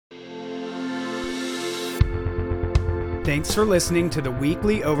Thanks for listening to the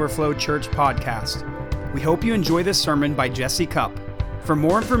weekly Overflow Church podcast. We hope you enjoy this sermon by Jesse Cupp. For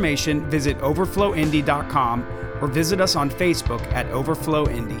more information, visit overflowindy.com or visit us on Facebook at Overflow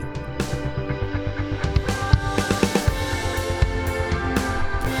Indy.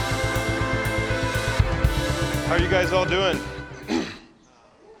 How are you guys all doing?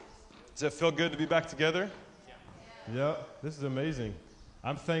 Does it feel good to be back together? Yeah, this is amazing.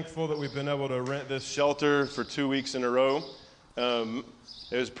 I'm thankful that we've been able to rent this shelter for 2 weeks in a row. It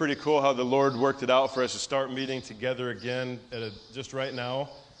was pretty cool how the Lord worked it out for us to start meeting together again just right now.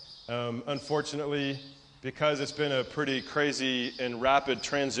 Unfortunately, because it's been a pretty crazy and rapid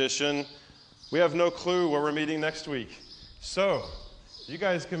transition, we have no clue where we're meeting next week. So, you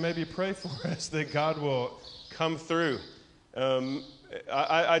guys can maybe pray for us that God will come through.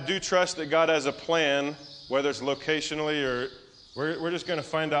 I do trust that God has a plan, whether it's locationally or we're just going to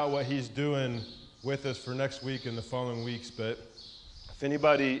find out what He's doing with us for next week and the following weeks. But if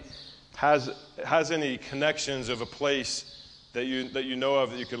anybody has any connections of a place that you know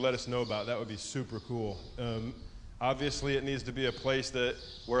of that you could let us know about, that would be super cool. Obviously, it needs to be a place that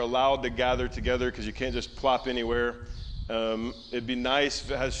we're allowed to gather together because you can't just plop anywhere. It'd be nice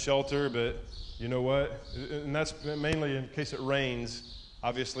if it has shelter, but you know what? And that's mainly in case it rains.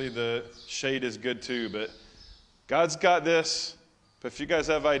 Obviously, the shade is good too, but God's got this. But if you guys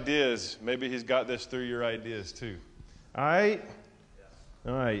have ideas, maybe He's got this through your ideas too. All right?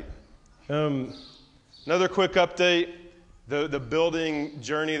 All right. Another quick update. The building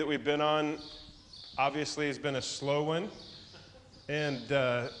journey that we've been on obviously has been a slow one. And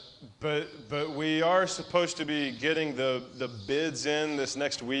but we are supposed to be getting the bids in this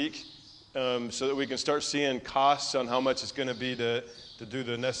next week so that we can start seeing costs on how much it's going to be to do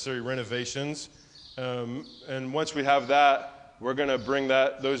the necessary renovations. And once we have that, we're going to bring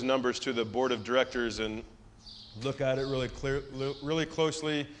those numbers to the board of directors and look at it really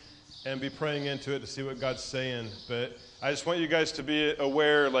closely and be praying into it to see what God's saying. But I just want you guys to be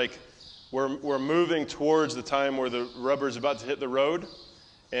aware, like we're moving towards the time where the rubber's about to hit the road,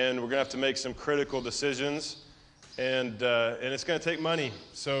 and we're going to have to make some critical decisions, and it's going to take money.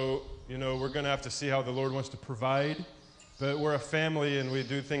 So we're going to have to see how the Lord wants to provide. But we're a family, and we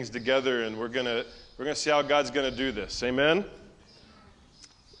do things together, and we're gonna see how God's gonna do this. Amen.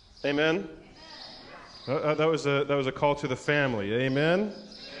 Amen. That was a call to the family. Amen.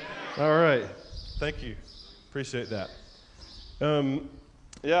 All right. Thank you. Appreciate that.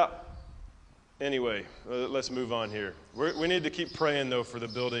 Yeah. Anyway, let's move on here. We need to keep praying though for the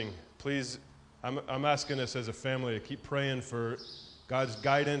building. Please, I'm asking us as a family to keep praying for God's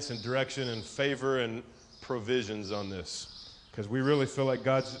guidance and direction and favor and provisions on this, because we really feel like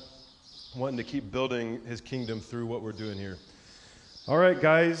God's wanting to keep building His kingdom through what we're doing here. All right,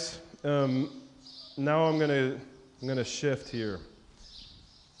 guys. Now I'm gonna shift here.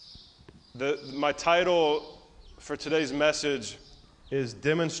 My title for today's message is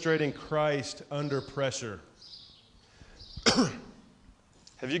Demonstrating Christ Under Pressure.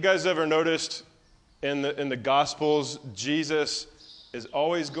 Have you guys ever noticed in the Gospels, Jesus is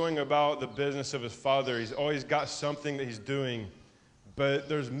always going about the business of His Father? He's always got something that He's doing. But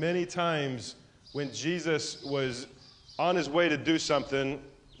there's many times when Jesus was on His way to do something,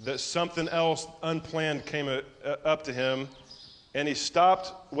 that something else unplanned came up to Him, and He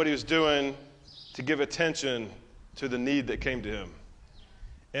stopped what He was doing to give attention to the need that came to Him.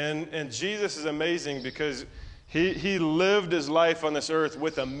 And Jesus is amazing because he lived His life on this earth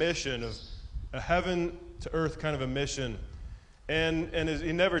with a mission of a heaven to earth kind of a mission. And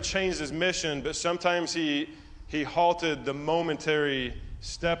He never changed His mission, but sometimes He halted the momentary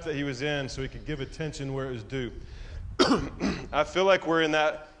step that He was in so He could give attention where it was due. I feel like we're in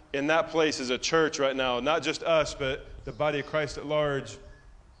that place as a church right now, not just us, but the body of Christ at large.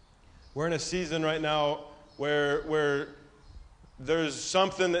 We're in a season right now where there's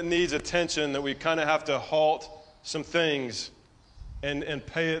something that needs attention that we kind of have to halt some things and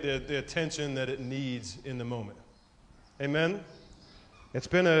pay it the attention that it needs in the moment. Amen? It's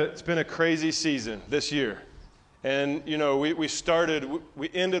been a crazy season this year. And, we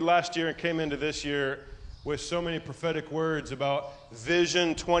ended last year and came into this year with so many prophetic words about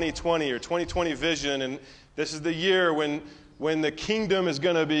Vision 2020 or 2020 vision. And this is the year when the kingdom is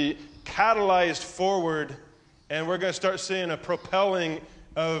going to be catalyzed forward, and we're going to start seeing a propelling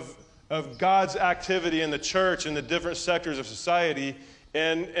of God's activity in the church and the different sectors of society.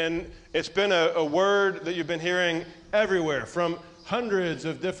 And it's been a word that you've been hearing everywhere from hundreds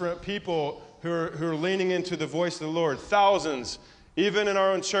of different people who are leaning into the voice of the Lord. Thousands. Even in our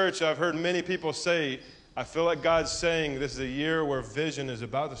own church, I've heard many people say, I feel like God's saying this is a year where vision is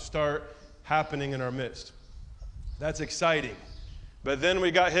about to start happening in our midst. That's exciting. But then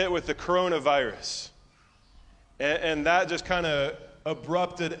we got hit with the coronavirus. And that just kind of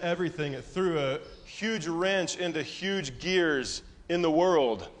abrupted everything. It threw a huge wrench into huge gears in the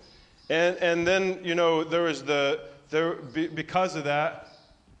world. And then, there was because of that,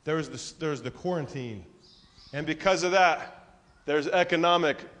 there was the quarantine. And because of that, there's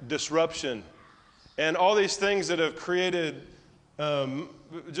economic disruption. And all these things that have created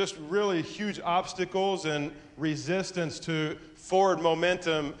just really huge obstacles and resistance to forward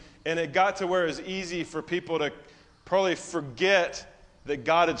momentum. And it got to where it was easy for people to probably forget that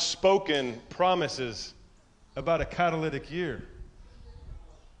God had spoken promises about a catalytic year.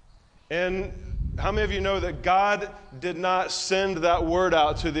 And how many of you know that God did not send that word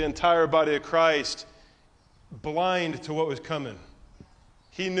out to the entire body of Christ blind to what was coming?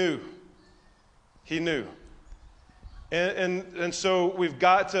 He knew. He knew. And so we've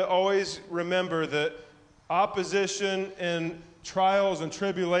got to always remember that opposition and trials and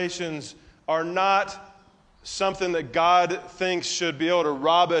tribulations are not something that God thinks should be able to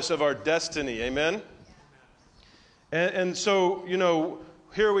rob us of our destiny. Amen? And so,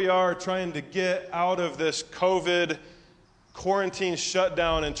 here we are trying to get out of this COVID quarantine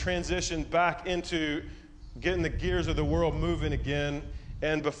shutdown and transition back into getting the gears of the world moving again.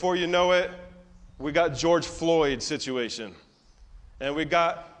 And before you know it, we got George Floyd situation. And we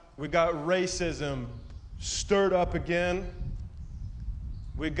got racism stirred up again.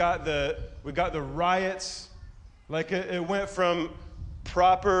 We got the riots. Like it went from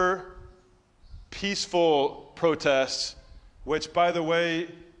proper, peaceful protests, which, by the way,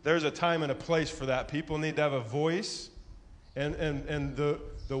 there's a time and a place for that. People need to have a voice, and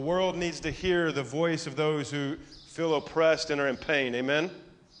the world needs to hear the voice of those who feel oppressed and are in pain. Amen?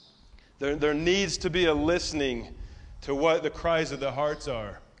 There needs to be a listening to what the cries of the hearts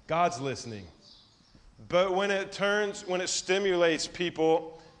are. God's listening. But when it stimulates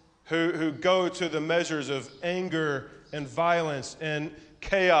people who go to the measures of anger and violence and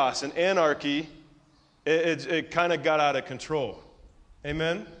chaos and anarchy, it kind of got out of control.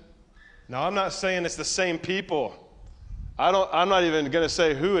 Amen? Now, I'm not saying it's the same people. I'm not even going to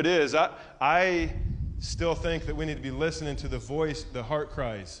say who it is. I still think that we need to be listening to the voice, the heart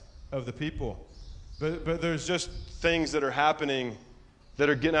cries of the people. But there's just things that are happening that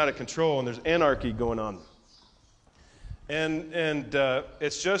are getting out of control, and there's anarchy going on. And it's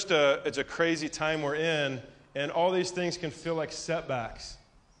a crazy time we're in, and all these things can feel like setbacks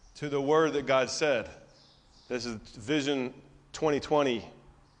to the word that God said. This is Vision 2020,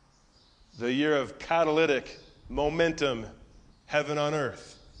 the year of catalytic momentum, heaven on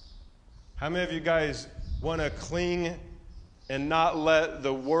earth. How many of you guys want to cling and not let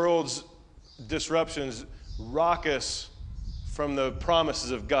the world's disruptions rock us from the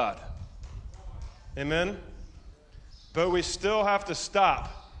promises of God? Amen? But we still have to stop,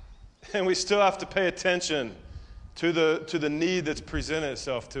 and we still have to pay attention to the need that's presented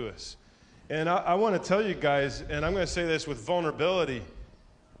itself to us. And I want to tell you guys, and I'm going to say this with vulnerability,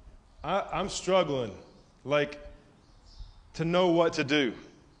 I'm struggling, to know what to do.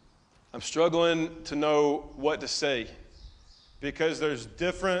 I'm struggling to know what to say, because there's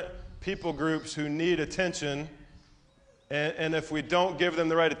different people groups who need attention, and if we don't give them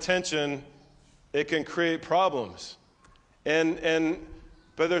the right attention, it can create problems.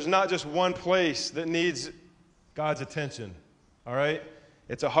 But there's not just one place that needs God's attention, all right?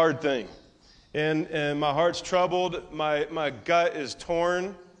 It's a hard thing. And my heart's troubled. My gut is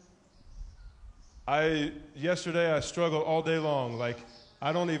torn. Yesterday I struggled all day long.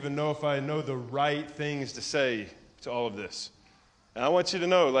 I don't even know if I know the right things to say to all of this. And I want you to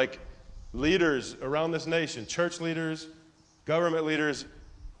know, leaders around this nation, church leaders, government leaders,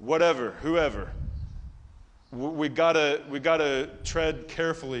 whatever, whoever, we gotta tread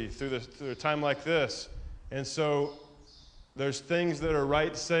carefully through a time like this. And so there's things that are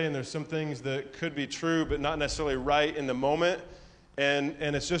right to say, and there's some things that could be true but not necessarily right in the moment. And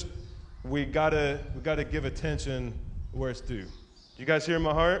it's just we gotta give attention where it's due. You guys hear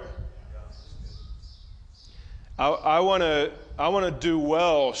my heart? I want to do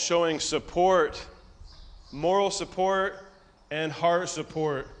well, showing support, moral support, and heart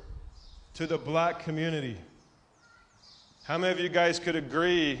support to the black community. How many of you guys could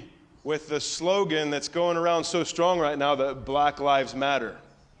agree with the slogan that's going around so strong right now, that Black Lives Matter?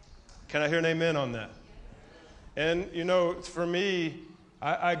 Can I hear an amen on that? And for me,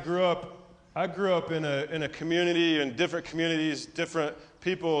 I grew up in a community, in different communities, different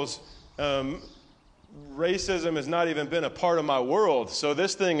peoples. Racism has not even been a part of my world, so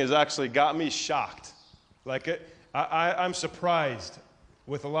this thing has actually got me shocked. I'm surprised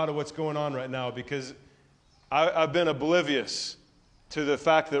with a lot of what's going on right now, because I've been oblivious to the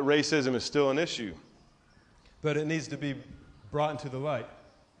fact that racism is still an issue. But it needs to be brought into the light,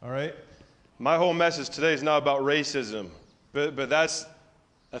 all right? My whole message today is not about racism, but that's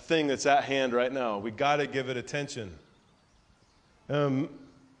a thing that's at hand right now. We got to give it attention. I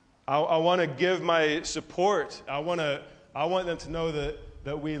want to give my support. I want them to know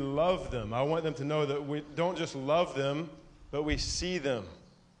that we love them. I want them to know that we don't just love them, but we see them.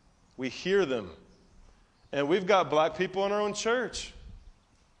 We hear them. And we've got black people in our own church.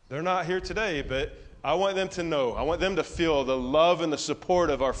 They're not here today, but I want them to know. I want them to feel the love and the support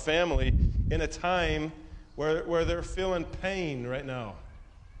of our family in a time where they're feeling pain right now.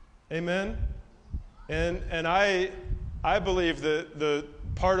 Amen? And I believe that the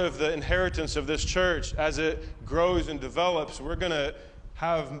part of the inheritance of this church, as it grows and develops, we're going to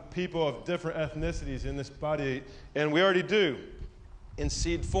have people of different ethnicities in this body, and we already do in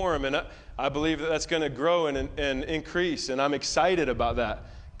seed form. And I believe that that's going to grow and increase, and I'm excited about that.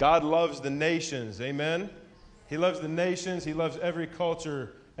 God loves the nations, amen? He loves the nations. He loves every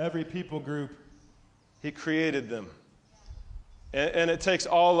culture, every people group. He created them. And it takes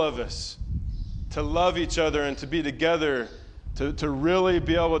all of us to love each other and to be together, to really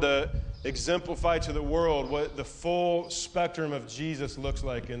be able to exemplify to the world what the full spectrum of Jesus looks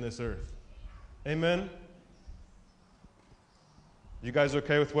like in this earth. Amen? You guys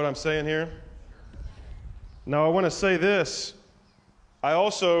okay with what I'm saying here? Now, I want to say this.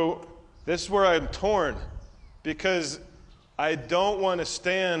 This is where I'm torn, because I don't want to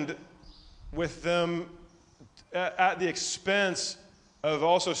stand with them at the expense of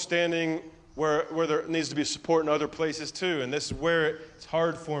also standing where there needs to be support in other places too. And this is where it's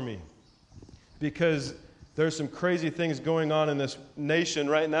hard for me, because there's some crazy things going on in this nation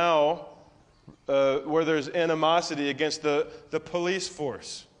right now where there's animosity against the police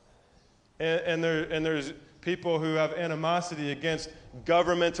force. And there's people who have animosity against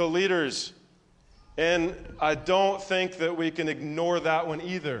governmental leaders. And I don't think that we can ignore that one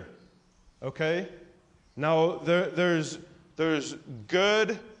either. Okay? Now, there's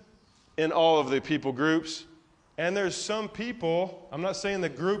good in all of the people groups, and there's some people, I'm not saying the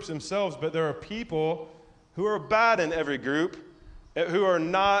groups themselves, but there are people who are bad in every group, who are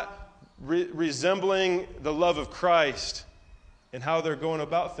not resembling the love of Christ and how they're going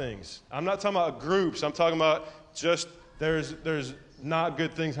about things. I'm not talking about groups. I'm talking about just there's not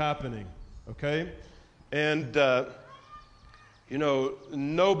good things happening, okay? And,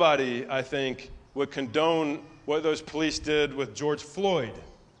 nobody, I think, would condone what those police did with George Floyd.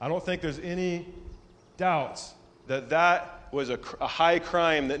 I don't think there's any doubts that was a high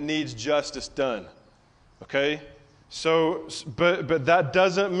crime that needs justice done, okay? So, but that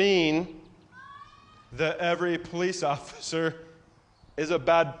doesn't mean that every police officer is a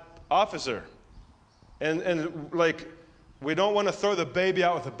bad officer. And we don't want to throw the baby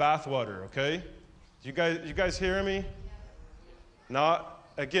out with the bathwater, okay? You guys hearing me? Not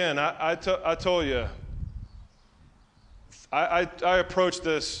again. I told you. I approach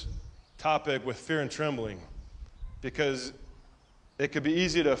this topic with fear and trembling, because it could be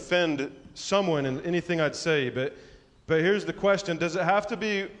easy to offend someone in anything I'd say. But here's the question: does it have to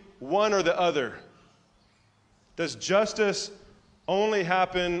be one or the other? Does justice only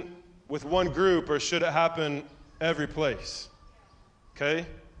happen with one group, or should it happen every place? Okay?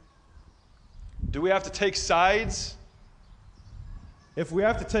 Do we have to take sides? If we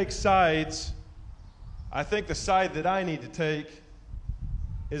have to take sides, I think the side that I need to take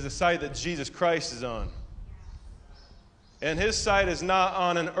is the side that Jesus Christ is on. And his side is not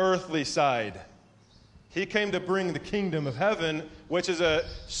on an earthly side. He came to bring the kingdom of heaven, which is a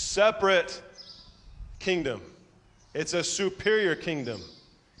separate kingdom. It's a superior kingdom.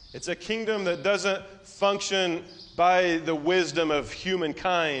 It's a kingdom that doesn't function by the wisdom of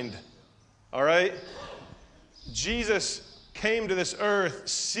humankind. All right? Jesus came to this earth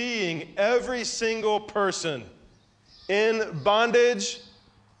seeing every single person in bondage,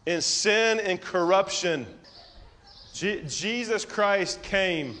 in sin, and corruption. Jesus Christ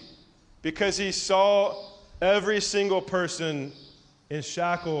came because he saw every single person in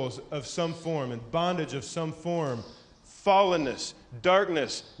shackles of some form, in bondage of some form, fallenness,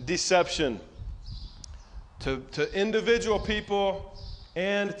 darkness, deception, to individual people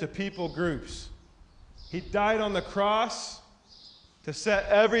and to people groups. He died on the cross to set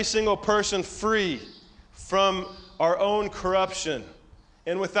every single person free from our own corruption.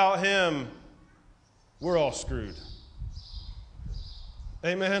 And without him, we're all screwed.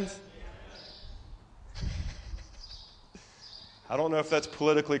 Amen? I don't know if that's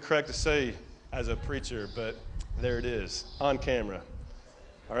politically correct to say as a preacher, but there it is, on camera.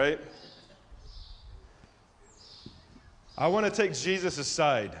 All right? I want to take Jesus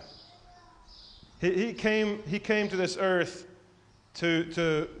aside. He came to this earth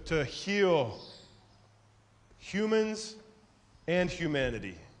to heal humans and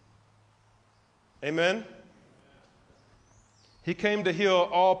humanity. Amen? He came to heal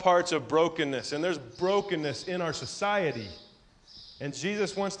all parts of brokenness, and there's brokenness in our society. And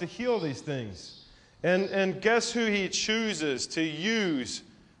Jesus wants to heal these things. And guess who he chooses to use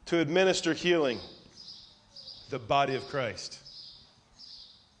to administer healing? The body of Christ.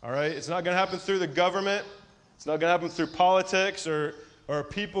 All right? It's not going to happen through the government. It's not going to happen through politics or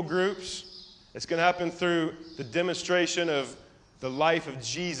people groups. It's going to happen through the demonstration of the life of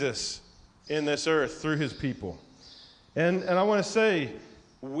Jesus in this earth through his people. And I want to say,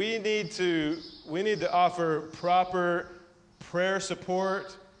 we need to offer proper prayer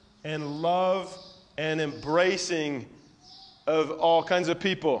support and love and embracing of all kinds of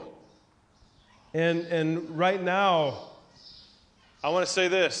people. And right now, I want to say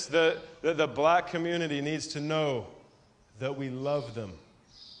this, that the black community needs to know that we love them.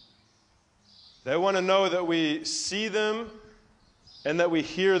 They want to know that we see them and that we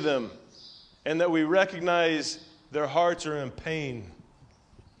hear them and that we recognize their hearts are in pain.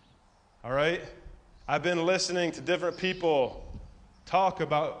 All right? I've been listening to different people talk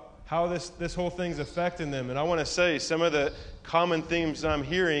about how this whole thing's affecting them. And I want to say some of the common themes I'm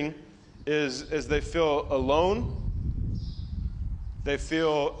hearing is they feel alone. They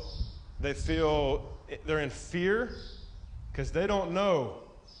feel they're in fear because they don't know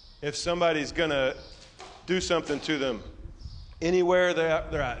if somebody's going to do something to them. Anywhere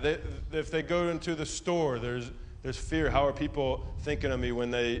they're at. If they go into the store, there's fear. How are people thinking of me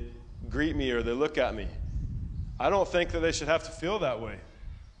when they greet me or they look at me? I don't think that they should have to feel that way.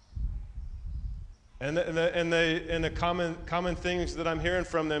 And the common things that I'm hearing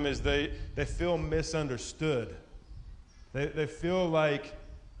from them is they feel misunderstood. They feel like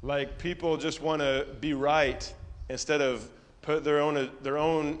people just want to be right instead of put their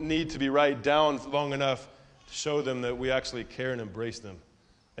own need to be right down long enough to show them that we actually care and embrace them.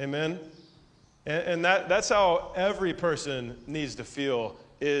 Amen? And that's how every person needs to feel.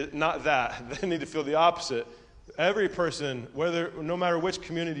 Not that. They need to feel the opposite. Every person, no matter which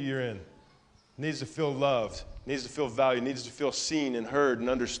community you're in, needs to feel loved, needs to feel valued, needs to feel seen and heard and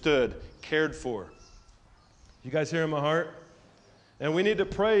understood, cared for. You guys hearing my heart? And we need to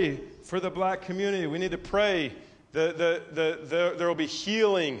pray for the black community. We need to pray that there will be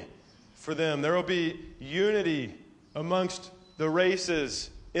healing for them. There will be unity amongst the races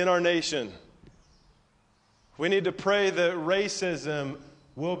in our nation. We need to pray that racism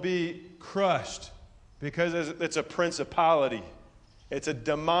will be crushed because it's a principality. It's a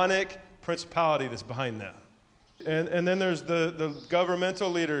demonic principality that's behind that. And then there's the governmental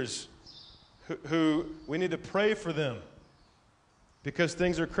leaders who we need to pray for them because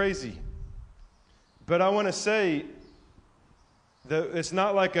things are crazy. But I want to say that it's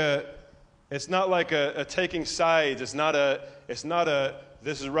not like a taking sides. It's not a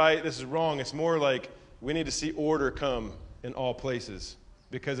this is right, this is wrong. It's more like we need to see order come in all places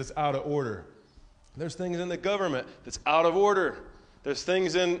because it's out of order. There's things in the government that's out of order. There's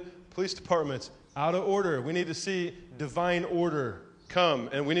things in police departments out of order. We need to see divine order come,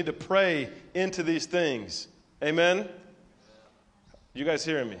 and we need to pray into these things. Amen? You guys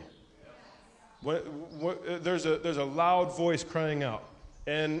hearing me? There's a loud voice crying out.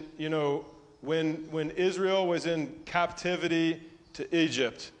 And, you know, when Israel was in captivity to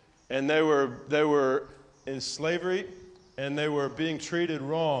Egypt, and they were in slavery, and they were being treated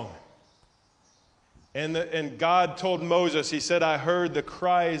wrong, and God told Moses, he said, I heard the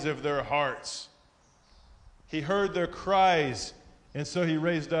cries of their hearts. He heard their cries, and so he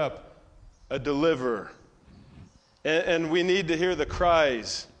raised up a deliverer. And we need to hear the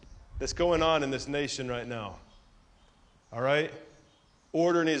cries that's going on in this nation right now. All right?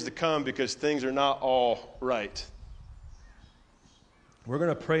 Order needs to come because things are not all right. We're going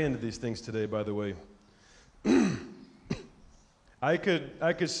to pray into these things today, by the way. I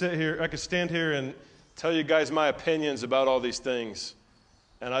could stand here and tell you guys my opinions about all these things.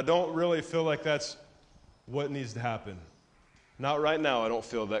 And I don't really feel like that's what needs to happen. Not right now, I don't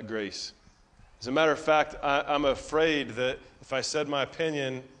feel that grace. As a matter of fact, I'm afraid that if I said my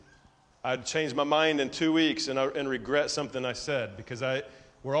opinion, I'd change my mind in 2 weeks and regret something I said because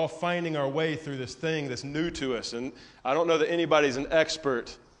we're all finding our way through this thing that's new to us. And I don't know that anybody's an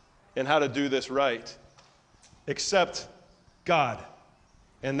expert in how to do this right, except God.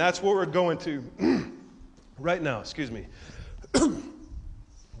 And that's what we're going to right now. Excuse me.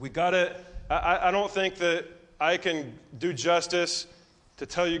 We got to, I don't think that I can do justice to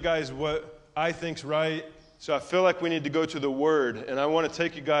tell you guys what I think's right So I feel like we need to go to the Word, and I want to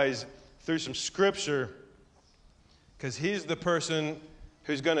take you guys through some Scripture because he's the person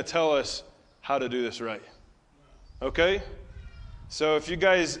who's going to tell us how to do this right. Okay? So if you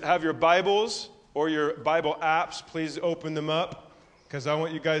guys have your Bibles or your Bible apps, please open them up because I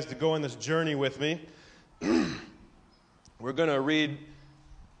want you guys to go on this journey with me. We're going to read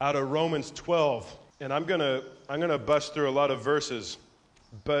out of Romans 12, and I'm going to bust through a lot of verses,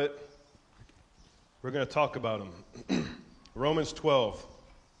 but we're going to talk about them. Romans 12.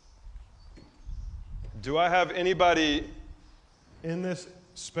 Do I have anybody in this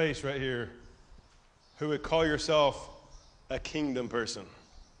space right here who would call yourself a kingdom person?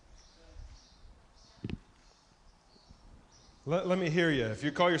 Let me hear you. If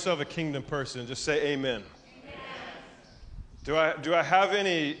you call yourself a kingdom person, just say amen. Amen. Do I have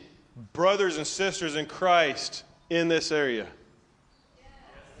any brothers and sisters in Christ in this area?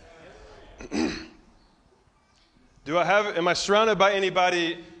 Yes. Am I surrounded by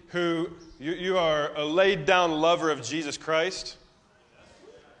anybody who you are a laid down lover of Jesus Christ?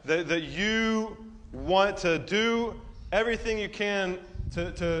 That you want to do everything you can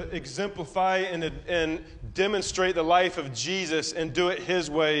to exemplify and demonstrate the life of Jesus and do it His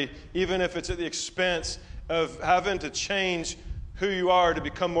way, even if it's at the expense of having to change who you are to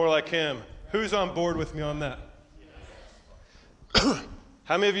become more like Him. Who's on board with me on that?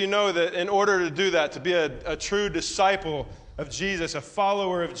 How many of you know that in order to do that, to be a true disciple of Jesus, a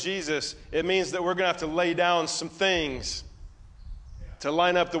follower of Jesus, it means that we're going to have to lay down some things to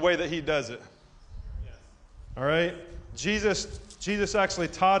line up the way that He does it. All right? Jesus actually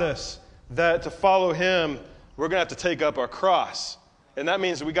taught us that to follow Him, we're going to have to take up our cross. And that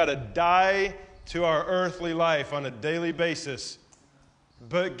means we got to die to our earthly life on a daily basis.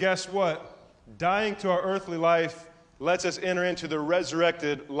 But guess what? Dying to our earthly life lets us enter into the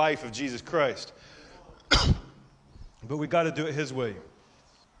resurrected life of Jesus Christ. But we got to do it His way.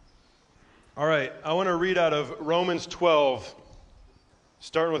 All right, I want to read out of Romans 12,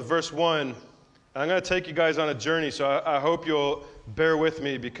 starting with verse 1. I'm going to take you guys on a journey, so I hope you'll bear with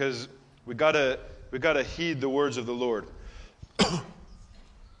me because we got to heed the words of the Lord.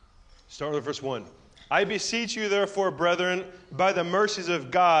 Start with verse 1. I beseech you, therefore, brethren, by the mercies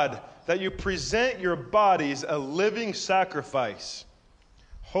of God, that you present your bodies a living sacrifice,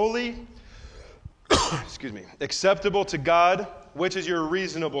 holy, acceptable to God, which is your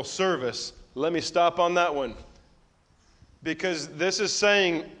reasonable service. Let me stop on that one. Because this is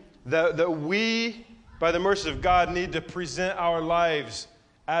saying that we, by the mercy of God, need to present our lives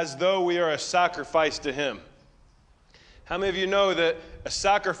as though we are a sacrifice to Him. How many of you know that a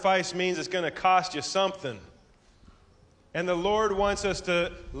sacrifice means it's going to cost you something? And the Lord wants us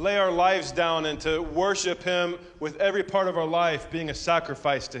to lay our lives down and to worship Him with every part of our life being a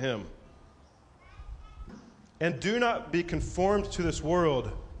sacrifice to Him. And do not be conformed to this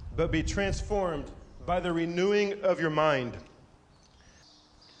world, but be transformed by the renewing of your mind,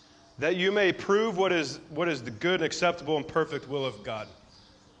 that you may prove what is the good and acceptable and perfect will of God.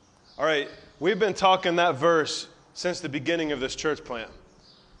 All right, we've been talking that verse since the beginning of this church plant.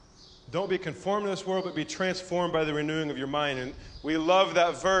 Don't be conformed to this world, but be transformed by the renewing of your mind. And we love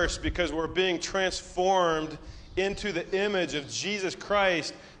that verse because we're being transformed into the image of Jesus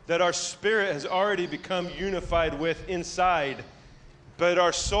Christ that our spirit has already become unified with inside. But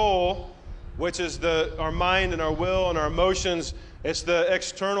our soul, which is our mind and our will and our emotions, it's the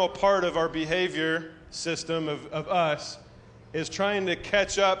external part of our behavior system of us, is trying to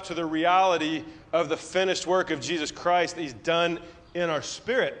catch up to the reality of the finished work of Jesus Christ that He's done in our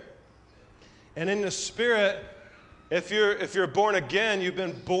spirit. And in the Spirit, if you're born again, you've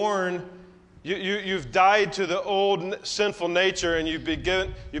been born, you've died to the old sinful nature, and you've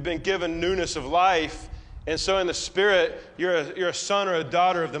been given newness of life. And so in the Spirit, you're a son or a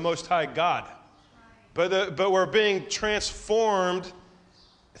daughter of the Most High God. But we're being transformed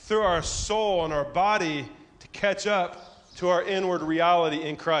through our soul and our body to catch up to our inward reality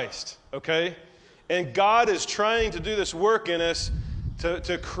in Christ. Okay? And God is trying to do this work in us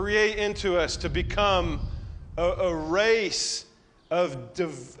to create into us, to become a race of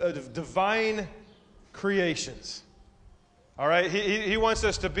divine creations. All right? He wants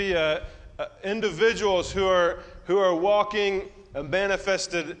us to be individuals who are walking a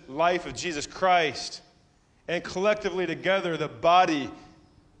manifested life of Jesus Christ, and collectively together the body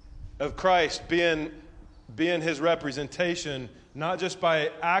of Christ being His representation, not just by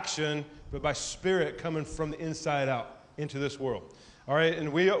action, but by spirit coming from the inside out into this world. All right,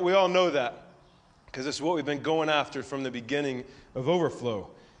 and we all know that because this is what we've been going after from the beginning of Overflow,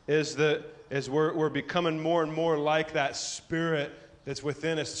 is we're becoming more and more like that Spirit that's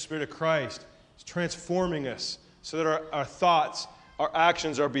within us, the Spirit of Christ. He's transforming us so that our thoughts, our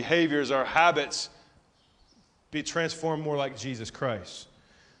actions, our behaviors, our habits be transformed more like Jesus Christ.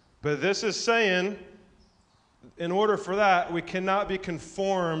 But this is saying, in order for that, we cannot be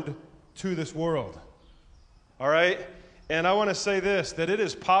conformed to this world. All right? And I want to say this, that it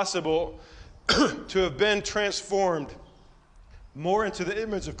is possible to have been transformed more into the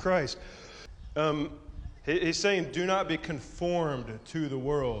image of Christ. He's saying, do not be conformed to the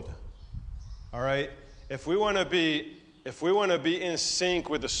world. All right? If we want to be in sync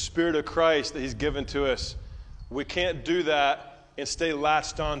with the Spirit of Christ that He's given to us, we can't do that and stay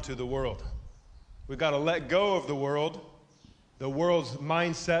latched on to the world. We've got to let go of the world's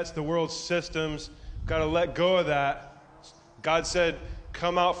mindsets, the world's systems. We've got to let go of that. God said,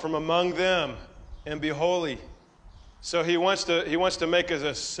 come out from among them and be holy. So He wants to make us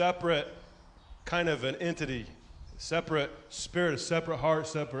a separate kind of an entity, a separate spirit, a separate heart,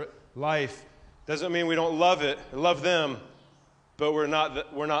 separate life. Doesn't mean we don't love them, but we're not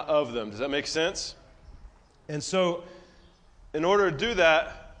of them. Does that make sense? And so, in order to do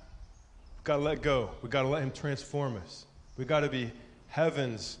that, we've got to let go. We've got to let Him transform us. We've got to be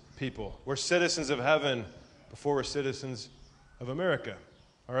heaven's people. We're citizens of heaven before we're citizens of America.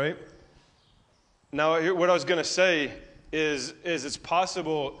 All right? Now, what I was going to say is it's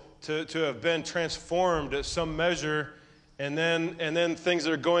possible to have been transformed at some measure, and then things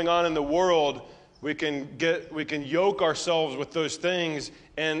that are going on in the world, we can yoke ourselves with those things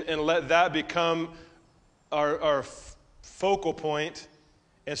and let that become our focal point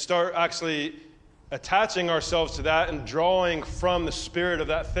and start actually attaching ourselves to that and drawing from the spirit of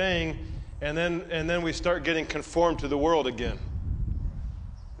that thing, and then we start getting conformed to the world again.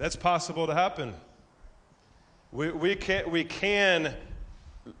 That's possible to happen. We can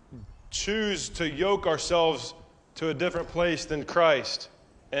choose to yoke ourselves to a different place than Christ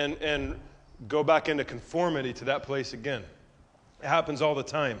and go back into conformity to that place again. It happens all the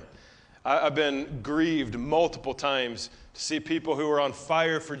time. I've been grieved multiple times to see people who were on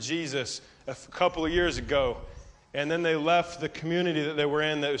fire for Jesus a couple of years ago, and then they left the community that they were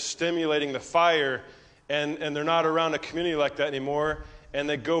in that was stimulating the fire, and they're not around a community like that anymore, and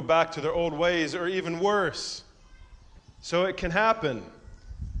they go back to their old ways, or even worse. So it can happen.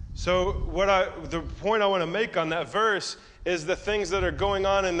 So the point I want to make on that verse is the things that are going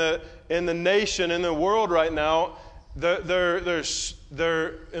on in the nation, in the world right now. They're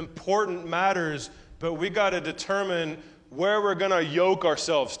important matters, but we got to determine where we're going to yoke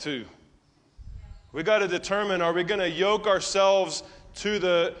ourselves to. We got to determine, are we going to yoke ourselves to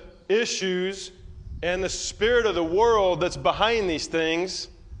the issues and the spirit of the world that's behind these things,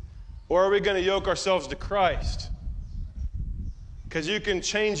 or are we going to yoke ourselves to Christ? Because you can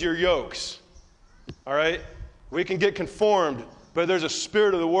change your yokes, all right? We can get conformed, but there's a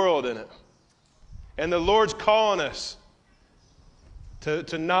spirit of the world in it. And the Lord's calling us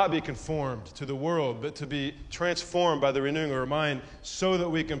to not be conformed to the world, but to be transformed by the renewing of our mind so that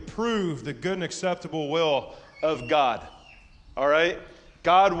we can prove the good and acceptable will of God, all right?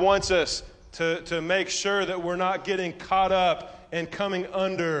 God wants us to make sure that we're not getting caught up and coming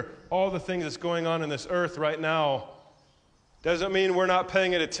under all the things that's going on in this earth right now. Doesn't mean we're not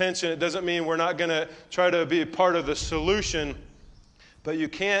paying it attention. It doesn't mean we're not going to try to be part of the solution. But you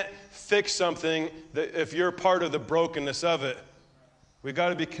can't fix something if you're part of the brokenness of it. We've got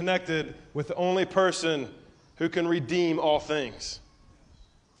to be connected with the only person who can redeem all things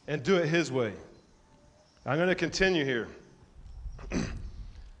and do it His way. I'm going to continue here.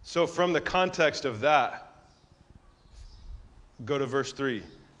 So from the context of that, go to verse 3.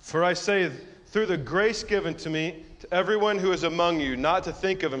 For I say, through the grace given to me, to everyone who is among you, not to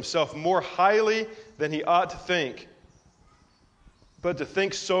think of himself more highly than he ought to think, but to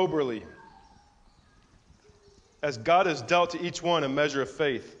think soberly, as God has dealt to each one a measure of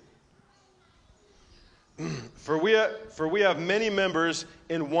faith. For we have many members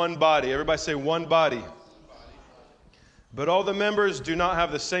in one body. Everybody say one body. But all the members do not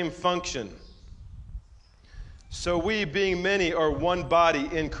have the same function. So we, being many, are one body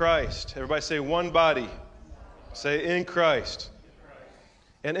in Christ. Everybody say one body. Say in Christ.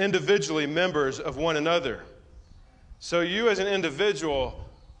 And individually members of one another. So you as an individual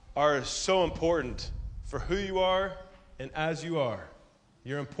are so important for who you are and as you are.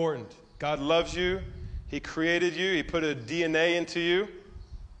 You're important. God loves you. He created you. He put a DNA into you.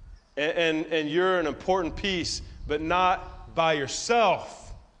 And you're an important piece, but not by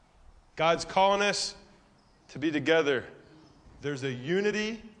yourself. God's calling us to be together. There's a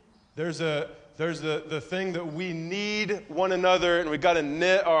unity. There's the thing that we need one another, and we've got to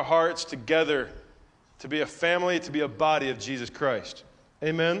knit our hearts together to be a family, to be a body of Jesus Christ.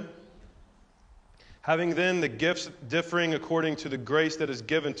 Amen? Having then the gifts differing according to the grace that is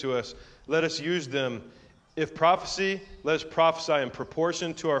given to us, let us use them. If prophecy, let us prophesy in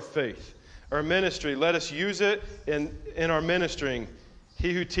proportion to our faith. Our ministry, let us use it in our ministering.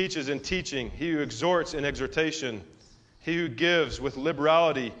 He who teaches in teaching, he who exhorts in exhortation, he who gives with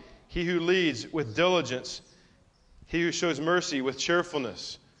liberality, he who leads with diligence, he who shows mercy with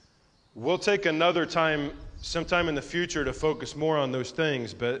cheerfulness. We'll take another time, sometime in the future, to focus more on those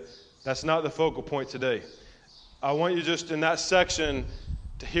things, but that's not the focal point today. I want you just in that section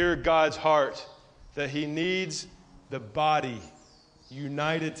to hear God's heart, that he needs the body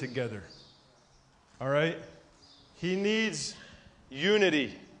united together. All right? He needs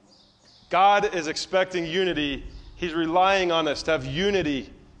unity. God is expecting unity. He's relying on us to have unity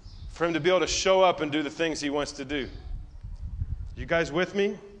for him to be able to show up and do the things he wants to do. You guys with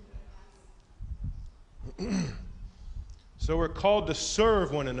me? So we're called to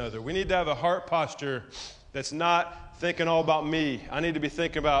serve one another. We need to have a heart posture that's not thinking all about me. I need to be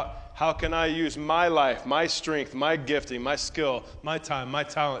thinking about how can I use my life, my strength, my gifting, my skill, my time, my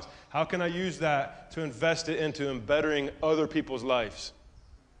talents. How can I use that to invest it into bettering other people's lives?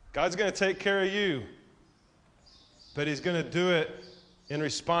 God's going to take care of you, but he's going to do it in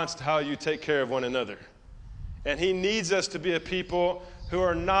response to how you take care of one another. And he needs us to be a people who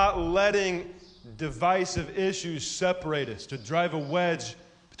are not letting divisive issues separate us, to drive a wedge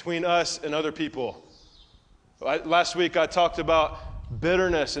between us and other people. Last week I talked about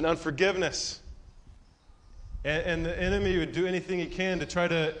bitterness and unforgiveness. And the enemy would do anything he can to try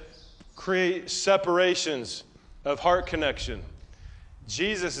to create separations of heart connection.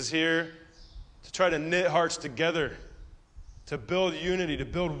 Jesus is here to try to knit hearts together, to build unity, to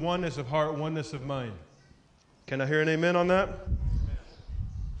build oneness of heart, oneness of mind. Can I hear an amen on that?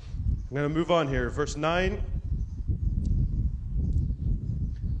 I'm going to move on here. Verse 9.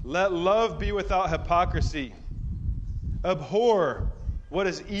 Let love be without hypocrisy. Abhor what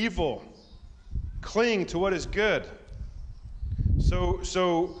is evil. Cling to what is good.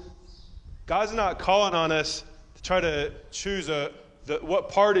 So God's not calling on us to try to choose what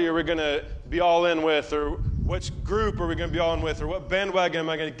party are we going to be all in with, or which group are we going to be all in with, or what bandwagon am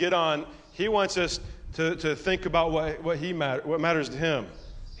I going to get on. He wants us to think about what matters to him.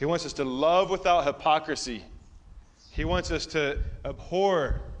 He wants us to love without hypocrisy. He wants us to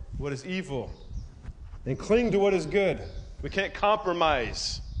abhor what is evil and cling to what is good. We can't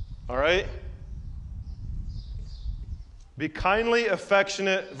compromise, all right? Be kindly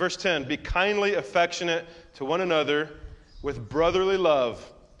affectionate, verse 10, be kindly affectionate to one another with brotherly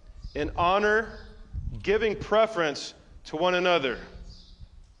love, in honor, giving preference to one another,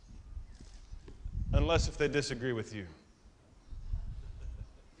 unless if they disagree with you.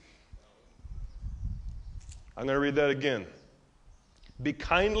 I'm going to read that again. Be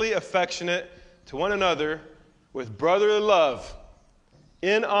kindly affectionate to one another with brotherly love,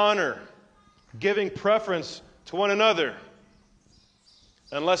 in honor, giving preference to one another,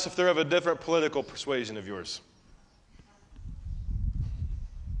 unless if they're of a different political persuasion of yours.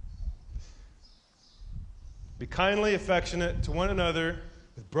 Be kindly affectionate to one another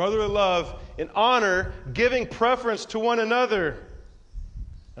with brotherly love, in honor, giving preference to one another,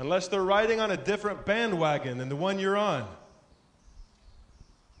 unless they're riding on a different bandwagon than the one you're on.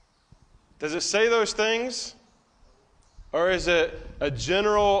 Does it say those things? Or is it a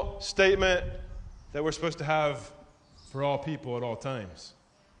general statement that we're supposed to have for all people at all times?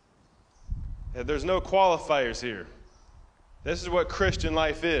 There's no qualifiers here. This is what Christian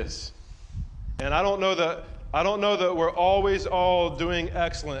life is. And I don't know that we're always all doing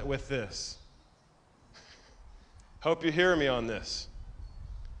excellent with this. Hope you hear me on this.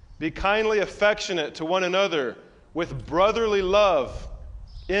 Be kindly affectionate to one another with brotherly love,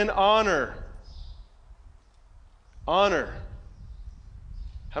 in honor. Honor.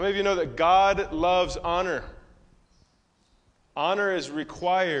 How many of you know that God loves honor? Honor is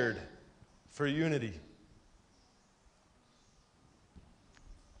required for unity.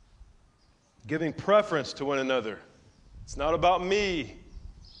 Giving preference to one another. It's not about me.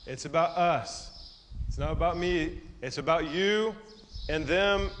 It's about us. It's not about me. It's about you and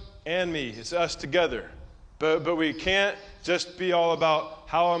them and me. It's us together. But we can't just be all about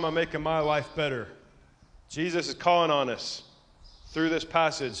how am I making my life better. Jesus is calling on us through this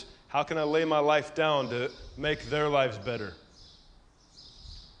passage. How can I lay my life down to make their lives better?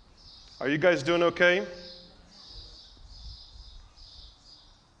 Are you guys doing okay?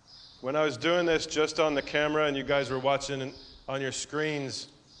 When I was doing this just on the camera and you guys were watching on your screens,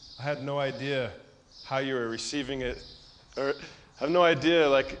 I had no idea how you were receiving it. Or I have no idea,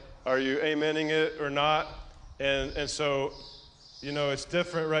 like, are you amening it or not? And so it's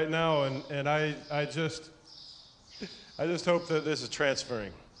different right now, and I just hope that this is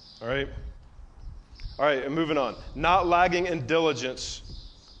transferring, all right? All right, and moving on. Not lagging in diligence,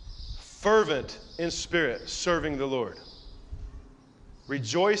 fervent in spirit, serving the Lord.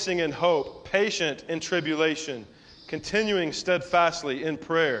 Rejoicing in hope, patient in tribulation, continuing steadfastly in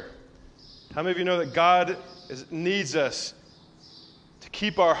prayer. How many of you know that God needs us to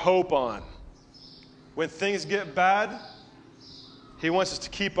keep our hope on? When things get bad, He wants us to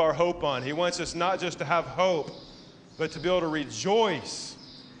keep our hope on. He wants us not just to have hope, but to be able to rejoice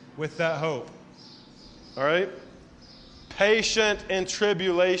with that hope. All right? Patient in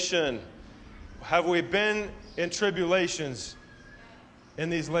tribulation. Have we been in tribulations in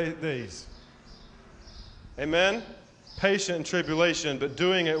these late days? Amen? Patient in tribulation, but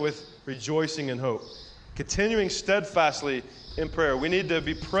doing it with rejoicing in hope. Continuing steadfastly in prayer. We need to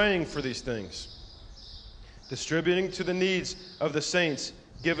be praying for these things. Distributing to the needs of the saints,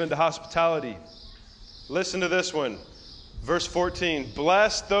 given to hospitality. Listen to this one. Verse 14.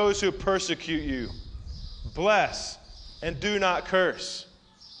 Bless those who persecute you. Bless and do not curse.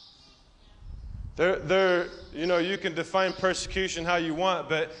 You can define persecution how you want,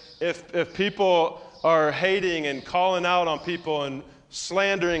 but if people are hating and calling out on people and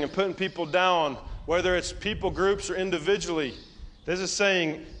slandering and putting people down, whether it's people groups or individually, this is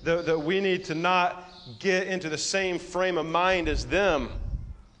saying that we need to not get into the same frame of mind as them.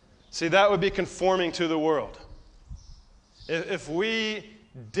 See, that would be conforming to the world. If we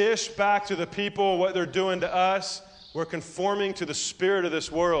dish back to the people what they're doing to us, we're conforming to the spirit of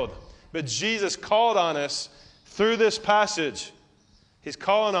this world. But Jesus called on us through this passage. He's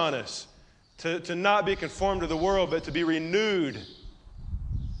calling on us to not be conformed to the world, but to be renewed,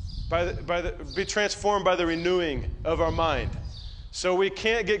 be transformed by the renewing of our mind. So we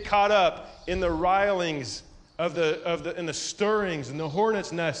can't get caught up in the rilings and the stirrings and the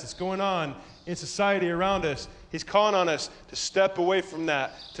hornet's nest that's going on in society around us. He's calling on us to step away from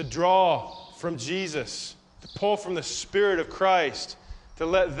that, to draw from Jesus, to pull from the Spirit of Christ, to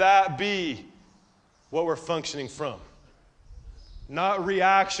let that be what we're functioning from. Not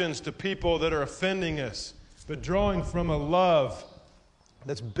reactions to people that are offending us, but drawing from a love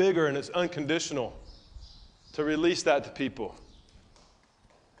that's bigger and it's unconditional, to release that to people.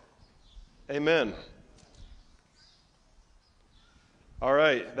 Amen. All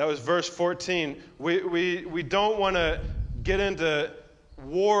right, that was verse 14. We don't want to get into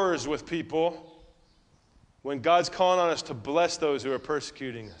wars with people when God's calling on us to bless those who are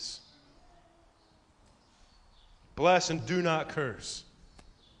persecuting us. Bless and do not curse.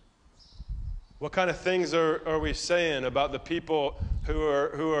 What kind of things are we saying about the people who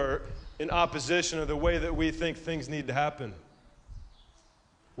are in opposition of the way that we think things need to happen?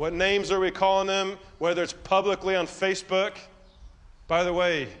 What names are we calling them, whether it's publicly on Facebook? By the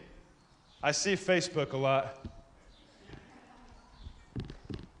way, I see Facebook a lot.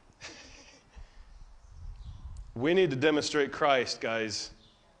 We need to demonstrate Christ, guys.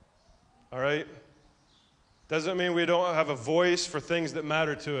 All right? Doesn't mean we don't have a voice for things that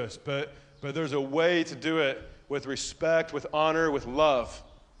matter to us, but there's a way to do it with respect, with honor, with love,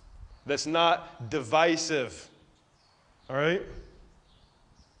 that's not divisive. All right?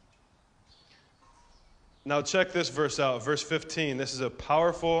 Now check this verse out, verse 15. This is a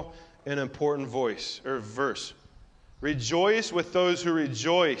powerful and important verse. Rejoice with those who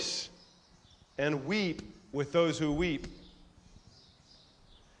rejoice, and weep with those who weep.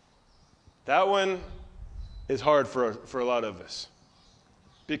 That one is hard for a lot of us,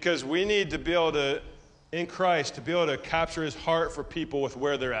 because we need to be able to, in Christ, to be able to capture His heart for people with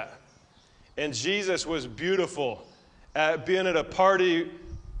where they're at. And Jesus was beautiful at being at a party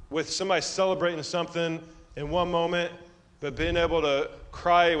with somebody celebrating something in one moment, but being able to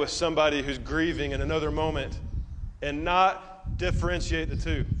cry with somebody who's grieving in another moment and not differentiate the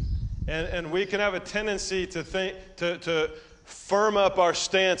two. And we can have a tendency to firm up our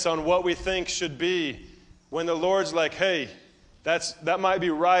stance on what we think should be when the Lord's like, hey, that might be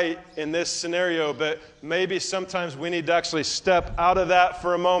right in this scenario, but maybe sometimes we need to actually step out of that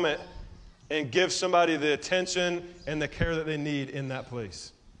for a moment and give somebody the attention and the care that they need in that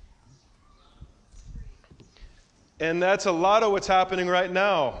place. And that's a lot of what's happening right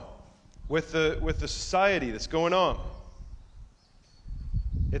now with the society that's going on.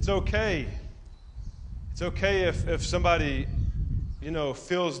 It's okay. It's okay if somebody,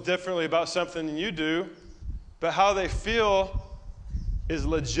 feels differently about something than you do, but how they feel is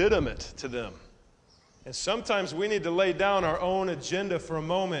legitimate to them. And sometimes we need to lay down our own agenda for a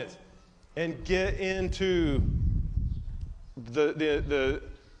moment and get into the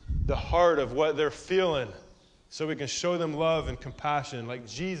heart of what they're feeling so we can show them love and compassion like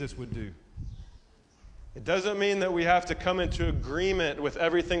Jesus would do. It doesn't mean that we have to come into agreement with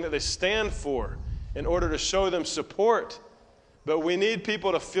everything that they stand for in order to show them support, but we need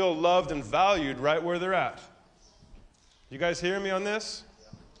people to feel loved and valued right where they're at. You guys hearing me on this?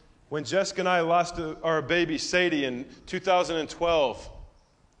 When Jessica and I lost our baby Sadie in 2012,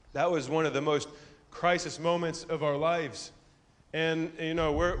 that was one of the most crisis moments of our lives. And, we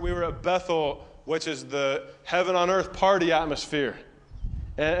were at Bethel, which is the heaven on earth party atmosphere.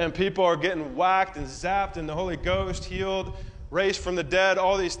 And people are getting whacked and zapped, and the Holy Ghost healed, raised from the dead,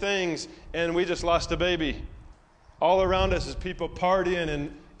 all these things. And we just lost a baby. All around us is people partying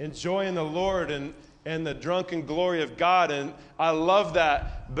and enjoying the Lord and the drunken glory of God. And I love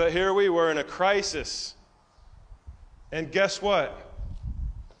that. But here we were in a crisis. And guess what?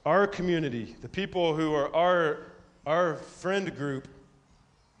 Our community, the people who are our friend group,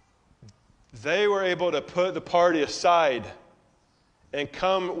 they were able to put the party aside and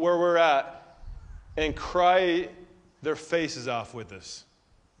come where we're at and cry their faces off with us.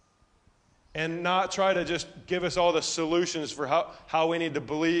 And not try to just give us all the solutions for how we need to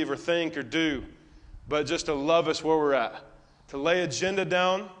believe or think or do, but just to love us where we're at. To lay agenda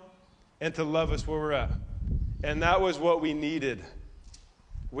down and to love us where we're at. And that was what we needed.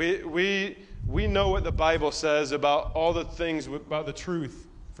 We know what the Bible says about all the things, about the truth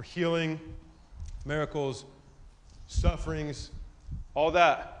for healing, miracles, sufferings, all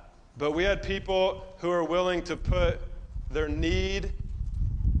that. But we had people who are willing to put their need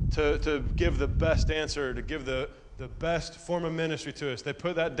to give the best answer, to give the best form of ministry to us. They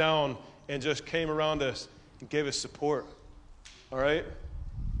put that down and just came around us and gave us support. All right?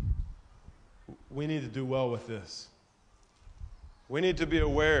 We need to do well with this. We need to be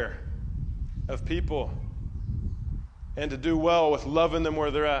aware of people and to do well with loving them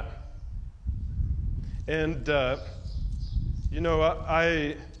where they're at. And,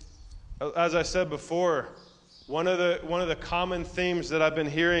 as I said before, one of the common themes that I've been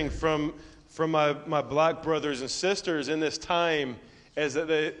hearing from my black brothers and sisters in this time is that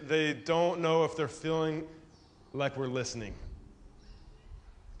they don't know if they're feeling like we're listening.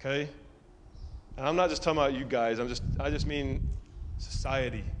 Okay? And I'm not just talking about you guys. I just mean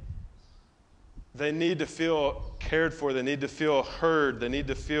society. They need to feel cared for. They need to feel heard. They need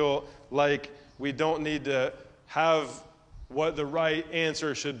to feel like we don't need to have what the right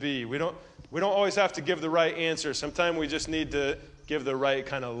answer should be. We don't always have to give the right answer. Sometimes we just need to give the right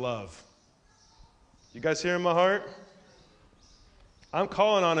kind of love. You guys hearing my heart? I'm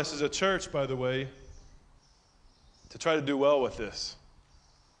calling on us as a church, by the way, to try to do well with this.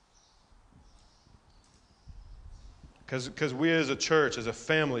 Because we as a church, as a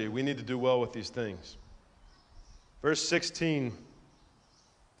family, we need to do well with these things. Verse 16.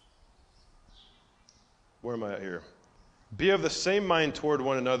 Where am I at here? Be of the same mind toward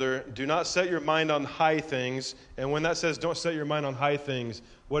one another. Do not set your mind on high things. And when that says don't set your mind on high things,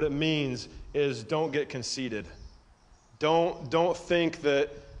 what it means is don't get conceited. Don't think that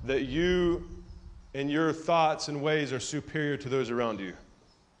you and your thoughts and ways are superior to those around you.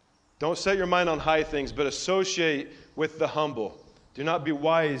 Don't set your mind on high things, but associate with the humble. Do not be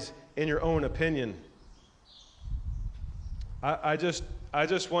wise in your own opinion. I just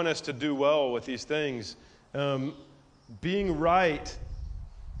want us to do well with these things. Being right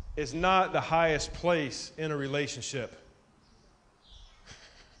is not the highest place in a relationship.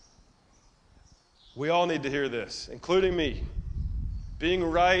 We all need to hear this, including me. Being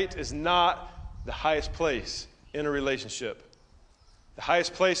right is not the highest place in a relationship. The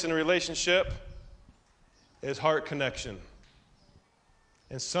highest place in a relationship is heart connection.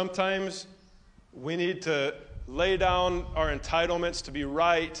 And sometimes we need to lay down our entitlements to be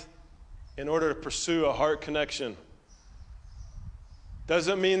right in order to pursue a heart connection.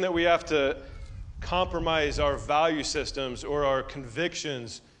 Doesn't mean that we have to compromise our value systems or our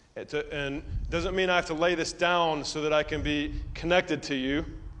convictions, and doesn't mean I have to lay this down so that I can be connected to you.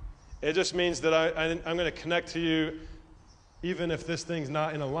 It just means that I'm going to connect to you even if this thing's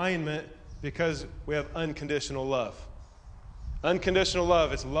not in alignment, because we have unconditional love. Unconditional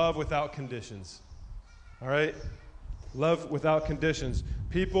love, it's love without conditions. All right? Love without conditions.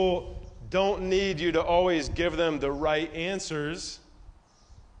 People don't need you to always give them the right answers.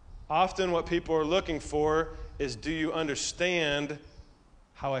 Often what people are looking for is, do you understand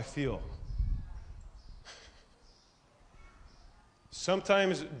how I feel?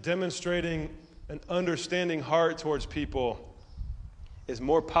 Sometimes demonstrating an understanding heart towards people is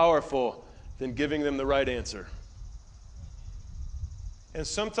more powerful than giving them the right answer. And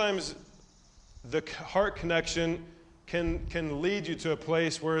sometimes the heart connection can lead you to a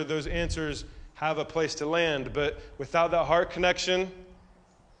place where those answers have a place to land. But without that heart connection,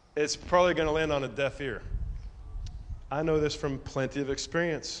 it's probably going to land on a deaf ear. I know this from plenty of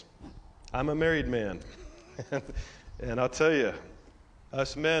experience. I'm a married man. And I'll tell you,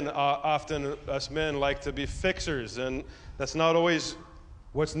 us men like to be fixers, and that's not always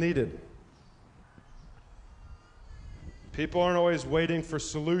what's needed. People aren't always waiting for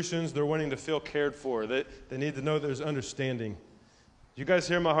solutions. They're wanting to feel cared for. They need to know there's understanding. You guys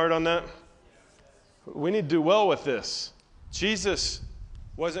hear my heart on that? We need to do well with this. Jesus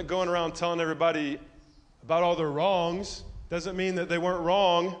wasn't going around telling everybody about all their wrongs. Doesn't mean that they weren't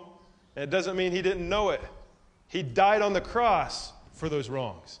wrong. And it doesn't mean he didn't know it. He died on the cross for those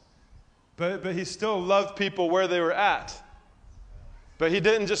wrongs. But he still loved people where they were at. But he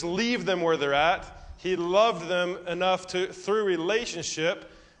didn't just leave them where they're at. He loved them enough to, through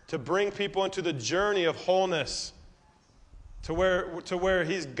relationship, to bring people into the journey of wholeness, to where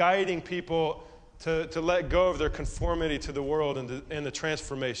he's guiding people to let go of their conformity to the world and the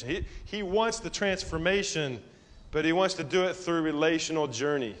transformation. He wants the transformation, but he wants to do it through relational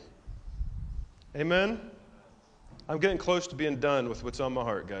journey. Amen? I'm getting close to being done with what's on my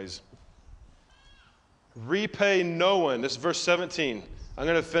heart, guys. Repay no one. This is verse 17. I'm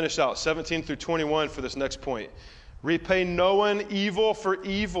going to finish out 17 through 21 for this next point. Repay no one evil for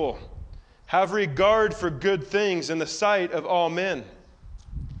evil. Have regard for good things in the sight of all men.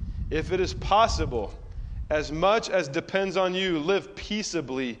 If it is possible, as much as depends on you, live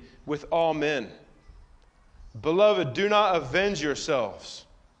peaceably with all men. Beloved, do not avenge yourselves.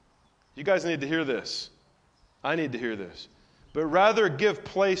 You guys need to hear this. I need to hear this. But rather give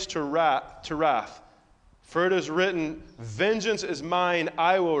place to wrath. For it is written, vengeance is mine,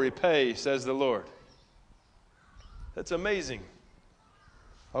 I will repay, says the Lord. That's amazing.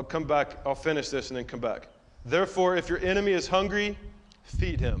 I'll come back, I'll finish this and then come back. Therefore, if your enemy is hungry,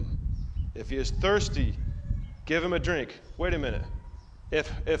 feed him. If he is thirsty, give him a drink. Wait a minute. If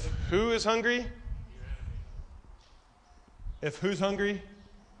who is hungry? If who's hungry?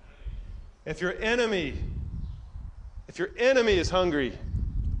 If your enemy is hungry,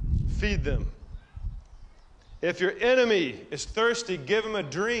 feed them. If your enemy is thirsty, give him a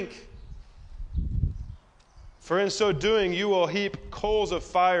drink. For in so doing, you will heap coals of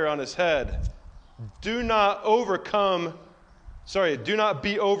fire on his head. Do not be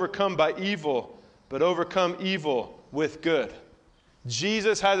overcome by evil, but overcome evil with good.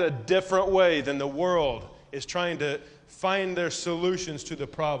 Jesus has a different way than the world is trying to find their solutions to the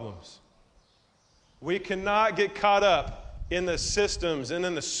problems. We cannot get caught up in the systems and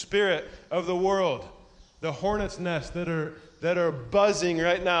in the spirit of the world. The hornet's nest that are buzzing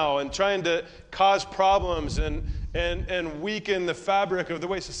right now and trying to cause problems and weaken the fabric of the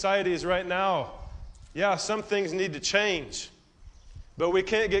way society is right now. Yeah, some things need to change. But we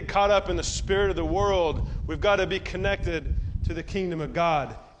can't get caught up in the spirit of the world. We've got to be connected to the kingdom of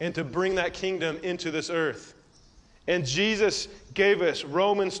God and to bring that kingdom into this earth. And Jesus gave us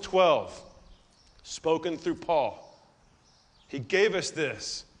Romans 12, spoken through Paul. He gave us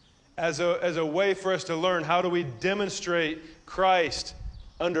this as a way for us to learn how do we demonstrate Christ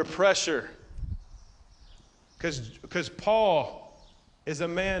under pressure. Because Paul is a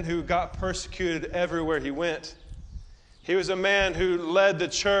man who got persecuted everywhere he went. He was a man who led the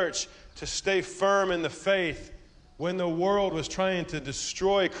church to stay firm in the faith when the world was trying to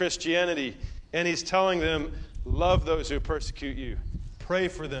destroy Christianity. And he's telling them, love those who persecute you. Pray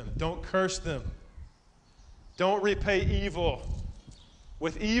for them. Don't curse them. Don't repay evil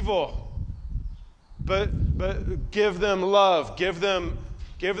with evil, but give them love. Give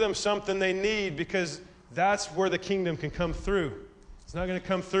them something they need, because that's where the kingdom can come through. It's not going to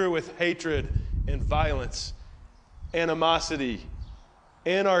come through with hatred and violence, animosity,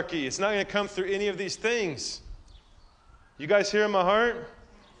 anarchy. It's not going to come through any of these things. You guys hear in my heart?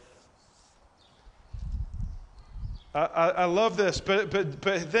 I love this, but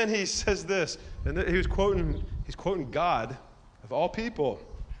then he says this, and he's quoting God of all people.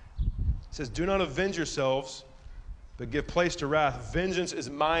 He says, do not avenge yourselves, but give place to wrath. Vengeance is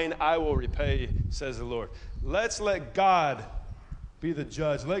mine, I will repay, says the Lord. Let's let God be the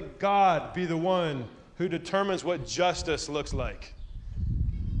judge. Let God be the one who determines what justice looks like.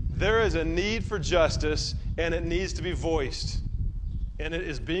 There is a need for justice, and it needs to be voiced. And it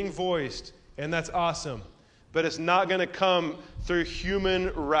is being voiced, and that's awesome. But it's not going to come through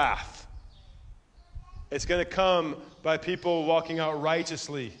human wrath. It's going to come by people walking out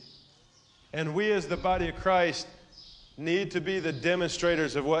righteously. And we as the body of Christ need to be the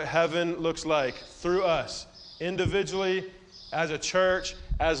demonstrators of what heaven looks like through us, individually, as a church,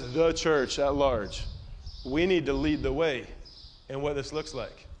 as the church at large. We need to lead the way in what this looks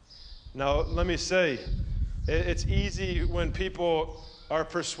like. Now, let me say, it's easy when people are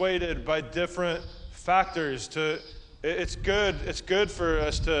persuaded by different factors it's good for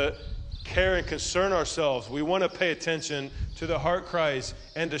us to care and concern ourselves. We want to pay attention to the heart cries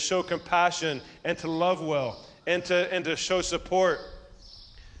and to show compassion and to love well and to show support.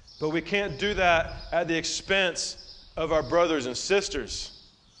 But we can't do that at the expense of our brothers and sisters.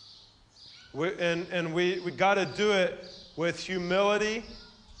 We got to do it with humility,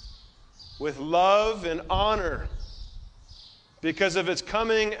 with love and honor. Because if it's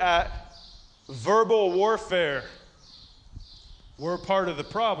coming at verbal warfare, we're part of the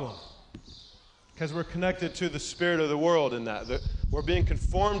problem. Because we're connected to the spirit of the world in that. We're being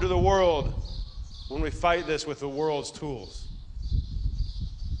conformed to the world when we fight this with the world's tools.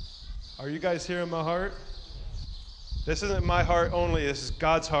 Are you guys hearing my heart? This isn't my heart only, this is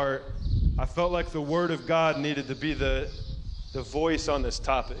God's heart. I felt like the Word of God needed to be the voice on this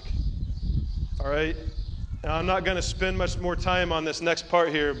topic. All right? Now, I'm not going to spend much more time on this next part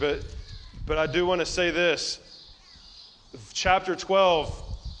here, but I do want to say this. Chapter 12,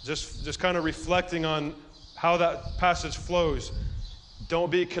 just kind of reflecting on how that passage flows.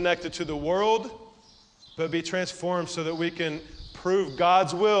 Don't be connected to the world, but be transformed so that we can prove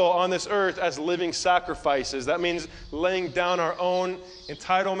God's will on this earth as living sacrifices. That means laying down our own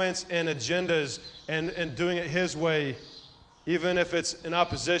entitlements and agendas and doing it His way, even if it's in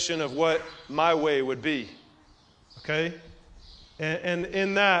opposition of what my way would be. Okay? And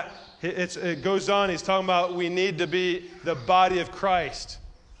in that, it goes on, he's talking about we need to be the body of Christ.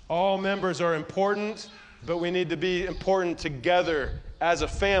 All members are important, but we need to be important together as a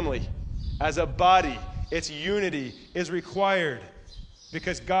family, as a body. Its unity is required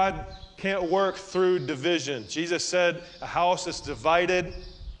because God can't work through division. Jesus said a house that's divided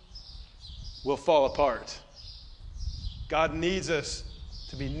will fall apart. God needs us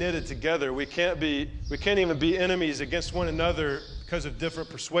to be knitted together. We can't even be enemies against one another because of different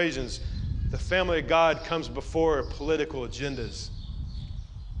persuasions. The family of God comes before political agendas.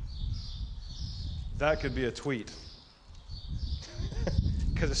 That could be a tweet.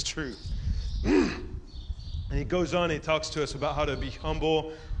 Because it's true. And he goes on and he talks to us about how to be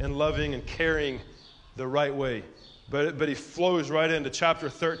humble and loving and caring the right way. But he flows right into chapter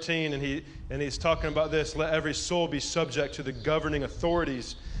 13 and he's talking about this. Let every soul be subject to the governing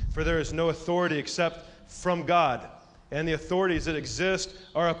authorities, for there is no authority except from God. And the authorities that exist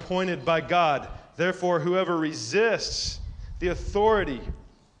are appointed by God. Therefore, whoever resists the authority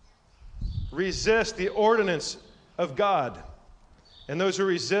resists the ordinance of God. And those who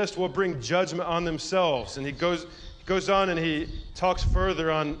resist will bring judgment on themselves. And he goes on and he talks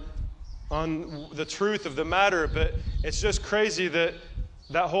further on the truth of the matter. But it's just crazy that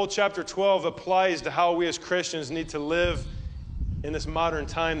whole chapter 12 applies to how we as Christians need to live in this modern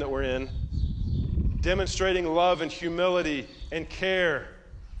time that we're in. Demonstrating love and humility and care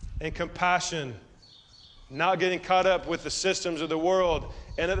and compassion. Not getting caught up with the systems of the world.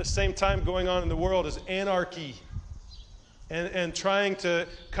 And at the same time going on in the world is anarchy. And trying to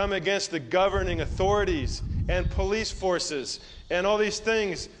come against the governing authorities and police forces and all these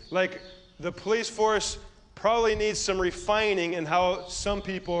things. Like the police force probably needs some refining in how some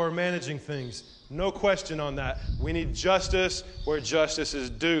people are managing things. No question on that. We need justice where justice is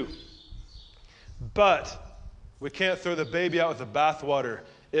due. But we can't throw the baby out with the bathwater.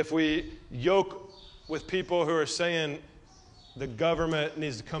 If we yoke with people who are saying the government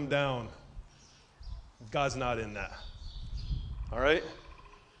needs to come down, God's not in that. All right?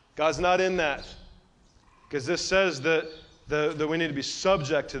 God's not in that. Because this says that we need to be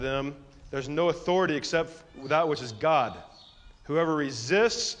subject to them. There's no authority except that which is God. Whoever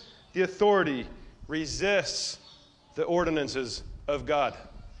resists the authority resists the ordinances of God.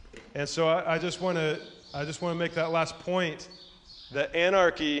 And so I just want to make that last point that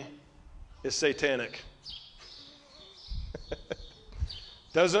anarchy is satanic.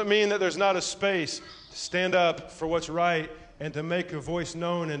 Doesn't mean that there's not a space to stand up for what's right and to make a voice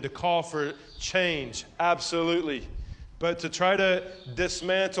known and to call for change. Absolutely. But to try to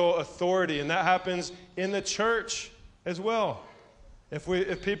dismantle authority, and that happens in the church as well.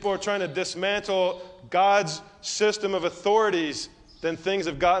 If people are trying to dismantle God's system of authorities, then things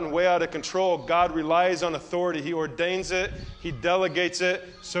have gotten way out of control. God relies on authority. He ordains it. He delegates it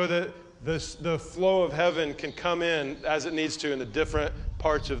so that the flow of heaven can come in as it needs to in the different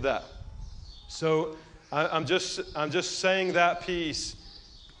parts of that. So I'm just saying that piece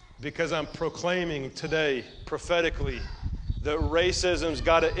because I'm proclaiming today prophetically that racism's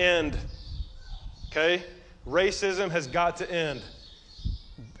got to end. Okay? Racism has got to end.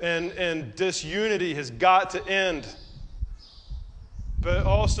 And disunity has got to end. but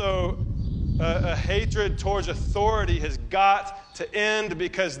also a hatred towards authority has got to end,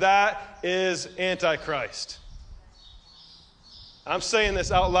 because that is Antichrist. I'm saying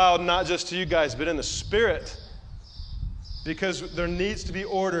this out loud, not just to you guys, but in the Spirit, because there needs to be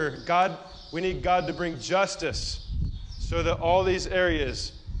order. We need God to bring justice so that all these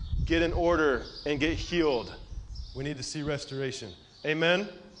areas get in order and get healed. We need to see restoration. Amen?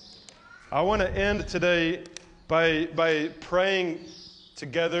 I want to end today by praying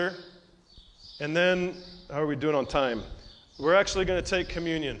together, and then, how are we doing on time? We're actually going to take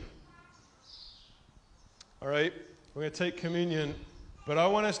communion. All right? We're going to take communion, but I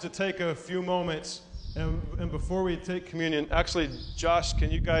want us to take a few moments, and before we take communion, actually, Josh,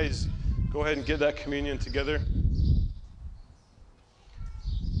 can you guys go ahead and get that communion together?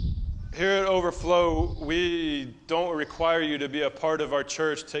 Here at Overflow, we don't require you to be a part of our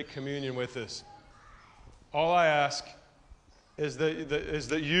church, take communion with us. All I ask is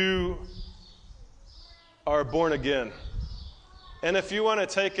that you are born again. And if you want to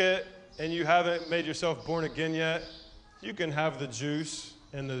take it and you haven't made yourself born again yet, you can have the juice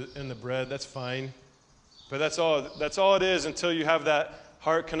and the bread. That's fine. But that's all it is until you have that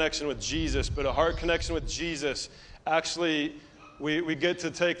heart connection with Jesus. But a heart connection with Jesus, actually, we get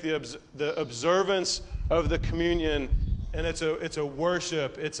to take the observance of the communion, and it's a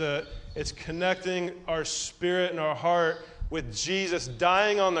worship. It's connecting our spirit and our heart with Jesus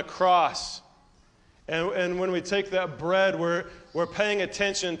dying on the cross. And when we take that bread, we're paying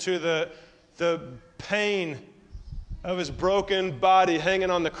attention to the pain of his broken body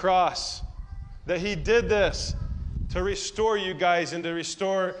hanging on the cross. That he did this to restore you guys and to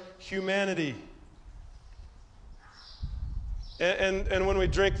restore humanity. And when we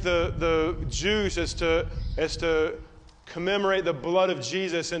drink the juice, it's to commemorate the blood of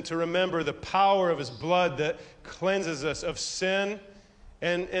Jesus and to remember the power of his blood that cleanses us of sin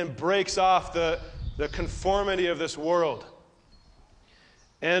and breaks off the conformity of this world.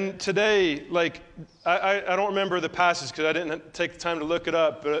 And today, I don't remember the passage because I didn't take the time to look it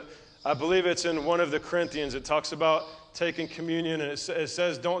up, but I believe it's in one of the Corinthians. It talks about taking communion, and it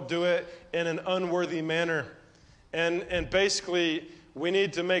says don't do it in an unworthy manner. And basically, we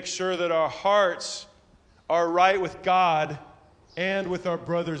need to make sure that our hearts are right with God and with our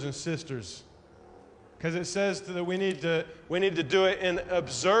brothers and sisters. Because it says that we need to do it in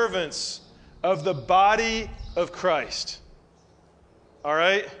observance of the body of Christ. All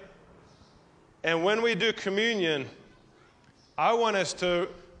right? And when we do communion, I want us to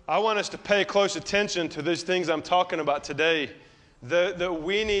pay close attention to these things I'm talking about today. That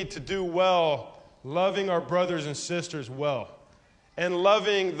we need to do well, loving our brothers and sisters well, and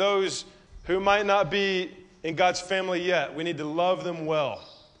loving those who might not be in God's family yet. We need to love them well.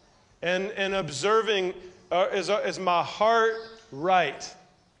 And observing, is my heart right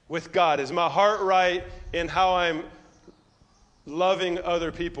with God? Is my heart right in how I'm loving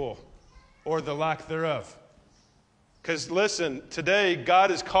other people or the lack thereof? Because listen, today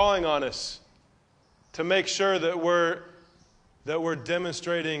God is calling on us to make sure that we're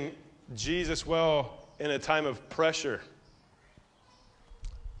demonstrating Jesus well in a time of pressure.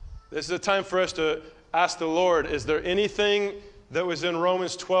 This is a time for us to ask the Lord, is there anything that was in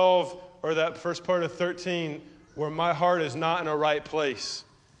Romans 12 or that first part of 13 where my heart is not in a right place?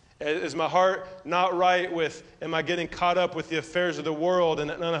 Is my heart not right with, am I getting caught up with the affairs of the world in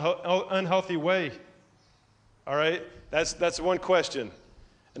an unhealthy way? All right? That's one question.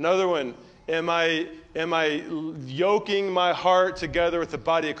 Another one, am I yoking my heart together with the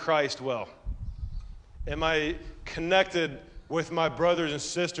body of Christ well? Am I connected with my brothers and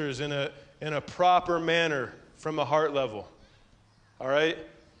sisters in a proper manner from a heart level? All right?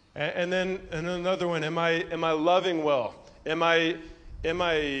 And then another one, am I loving well? Am I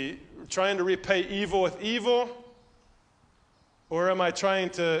trying to repay evil with evil? Or am I trying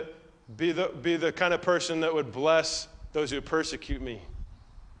to be the kind of person that would bless those who persecute me?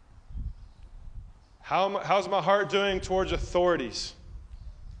 How's my heart doing towards authorities?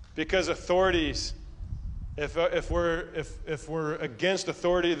 Because authorities, if we're against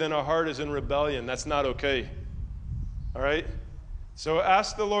authority, then our heart is in rebellion. That's not okay. All right? So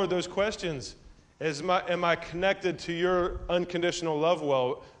ask the Lord those questions. Am I connected to your unconditional love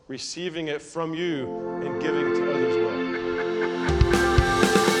well, receiving it from you and giving it to others?